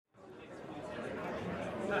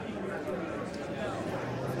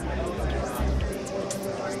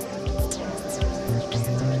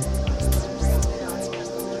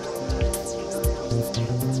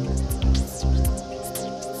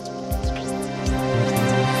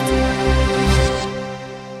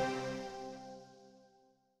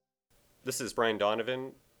This is Brian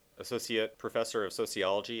Donovan, Associate Professor of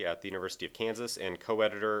Sociology at the University of Kansas and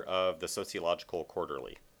co-editor of the Sociological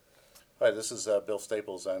Quarterly. Hi, this is Bill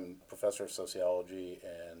Staples. I'm Professor of Sociology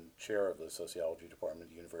and Chair of the Sociology Department at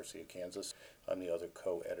the University of Kansas. I'm the other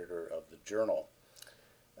co-editor of the journal.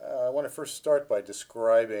 I want to first start by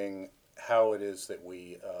describing how it is that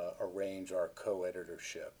we arrange our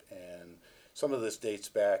co-editorship. And some of this dates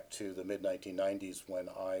back to the mid-1990s when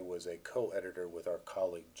I was a co-editor with our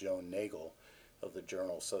colleague Joan Nagel of the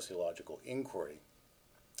journal Sociological Inquiry.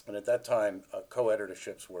 And at that time,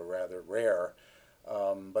 co-editorships were rather rare,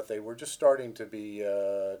 but they were just starting to be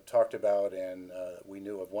talked about, and we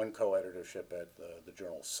knew of one co-editorship at the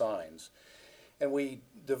journal Signs. And we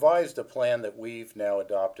devised a plan that we've now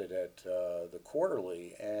adopted at the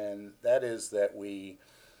Quarterly, and that is that we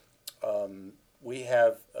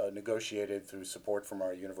have negotiated through support from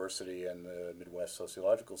our university and the Midwest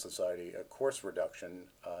Sociological Society a course reduction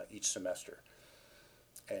each semester.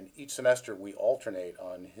 And each semester we alternate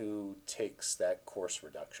on who takes that course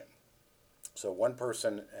reduction. So one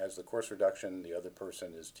person has the course reduction, the other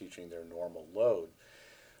person is teaching their normal load.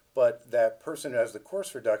 But that person who has the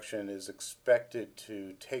course reduction is expected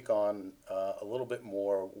to take on a little bit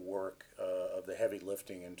more work of the heavy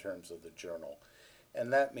lifting in terms of the journal.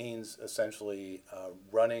 And that means essentially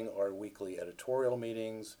running our weekly editorial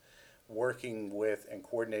meetings, working with and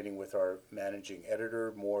coordinating with our managing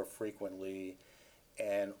editor more frequently,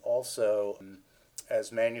 and also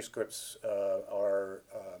as manuscripts are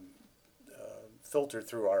filtered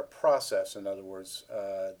through our process. In other words,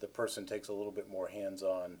 the person takes a little bit more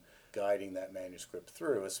hands-on guiding that manuscript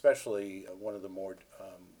through, especially one of the more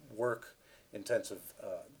work-intensive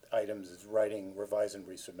items is writing revise and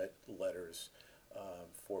resubmit letters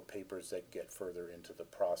for papers that get further into the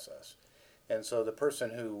process. And so the person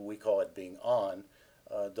who we call it being on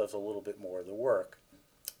does a little bit more of the work.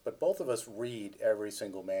 But both of us read every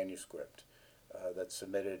single manuscript that's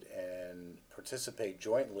submitted and participate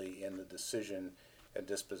jointly in the decision and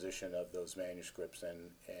disposition of those manuscripts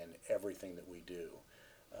and everything that we do.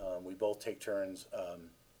 We both take turns.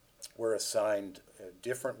 We're assigned a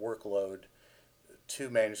different workload. 2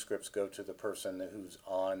 manuscripts go to the person who's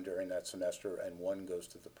on during that semester, and 1 goes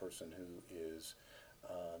to the person who is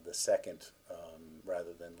the second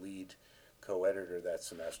rather than lead co-editor that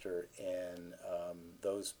semester. And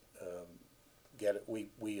those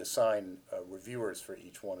we assign reviewers for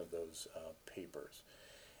each one of those papers.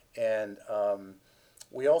 And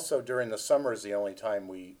we also, during the summer is the only time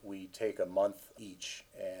we take a month each,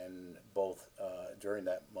 and both during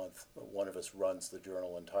that month, one of us runs the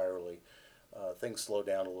journal entirely. Things slow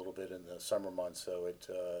down a little bit in the summer months, so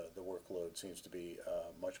the workload seems to be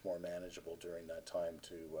much more manageable during that time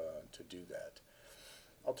to do that.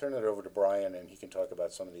 I'll turn it over to Brian, and he can talk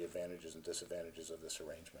about some of the advantages and disadvantages of this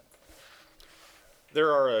arrangement.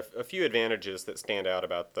 There are a few advantages that stand out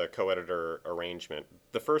about the co-editor arrangement.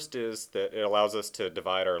 The first is that it allows us to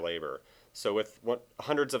divide our labor. So with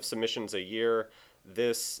hundreds of submissions a year,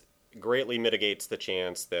 this greatly mitigates the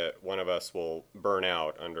chance that one of us will burn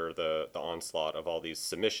out under the onslaught of all these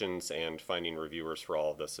submissions and finding reviewers for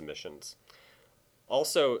all of the submissions.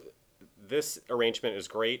 Also, this arrangement is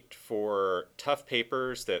great for tough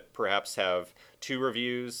papers that perhaps have 2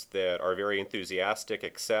 reviews that are very enthusiastic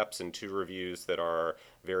accepts and 2 reviews that are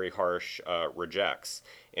very harsh rejects.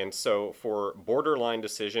 And so for borderline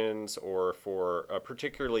decisions or for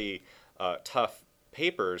particularly tough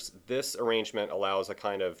papers, this arrangement allows a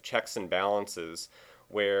kind of checks and balances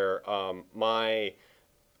where my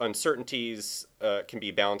uncertainties can be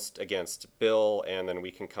bounced against Bill, and then we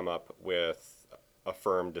can come up with a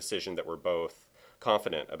firm decision that we're both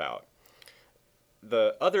confident about.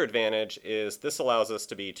 The other advantage is this allows us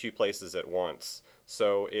to be 2 places at once.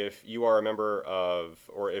 So if you are a member of,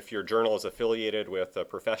 or if your journal is affiliated with a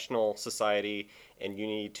professional society and you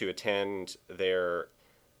need to attend their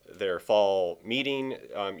fall meeting,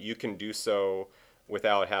 you can do so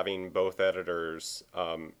without having both editors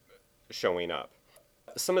showing up.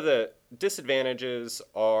 Some of the disadvantages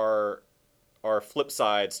are flip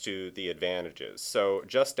sides to the advantages. So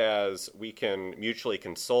just as we can mutually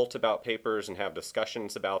consult about papers and have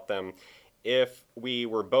discussions about them, if we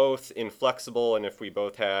were both inflexible and if we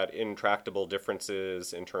both had intractable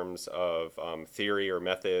differences in terms of theory or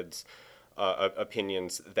methods,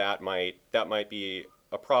 opinions, that might be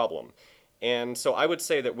a problem. And so I would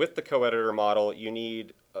say that with the co-editor model, you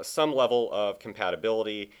need some level of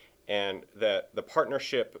compatibility, and that the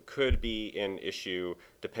partnership could be an issue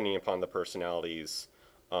depending upon the personalities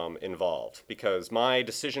involved. Because my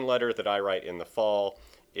decision letter that I write in the fall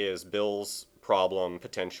is Bill's problem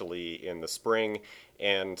potentially in the spring,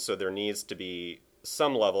 and so there needs to be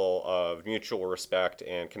some level of mutual respect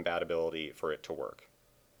and compatibility for it to work.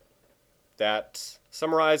 That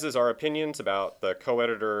summarizes our opinions about the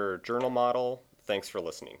co-editor journal model. Thanks for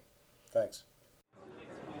listening. Thanks.